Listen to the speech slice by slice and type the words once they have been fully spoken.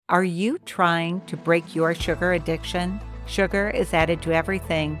Are you trying to break your sugar addiction? Sugar is added to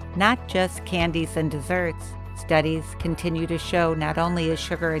everything, not just candies and desserts. Studies continue to show not only is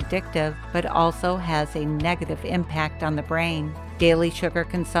sugar addictive, but also has a negative impact on the brain. Daily sugar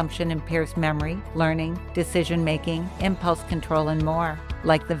consumption impairs memory, learning, decision-making, impulse control, and more.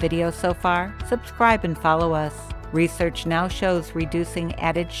 Like the video so far? Subscribe and follow us. Research now shows reducing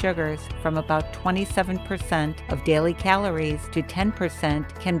added sugars from about 27% of daily calories to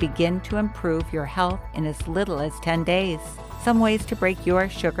 10% can begin to improve your health in as little as 10 days. Some ways to break your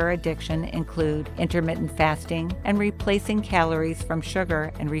sugar addiction include intermittent fasting and replacing calories from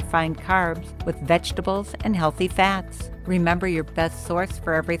sugar and refined carbs with vegetables and healthy fats. Remember, your best source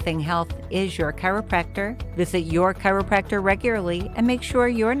for everything health is your chiropractor. Visit your chiropractor regularly and make sure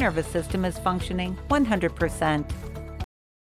your nervous system is functioning 100%.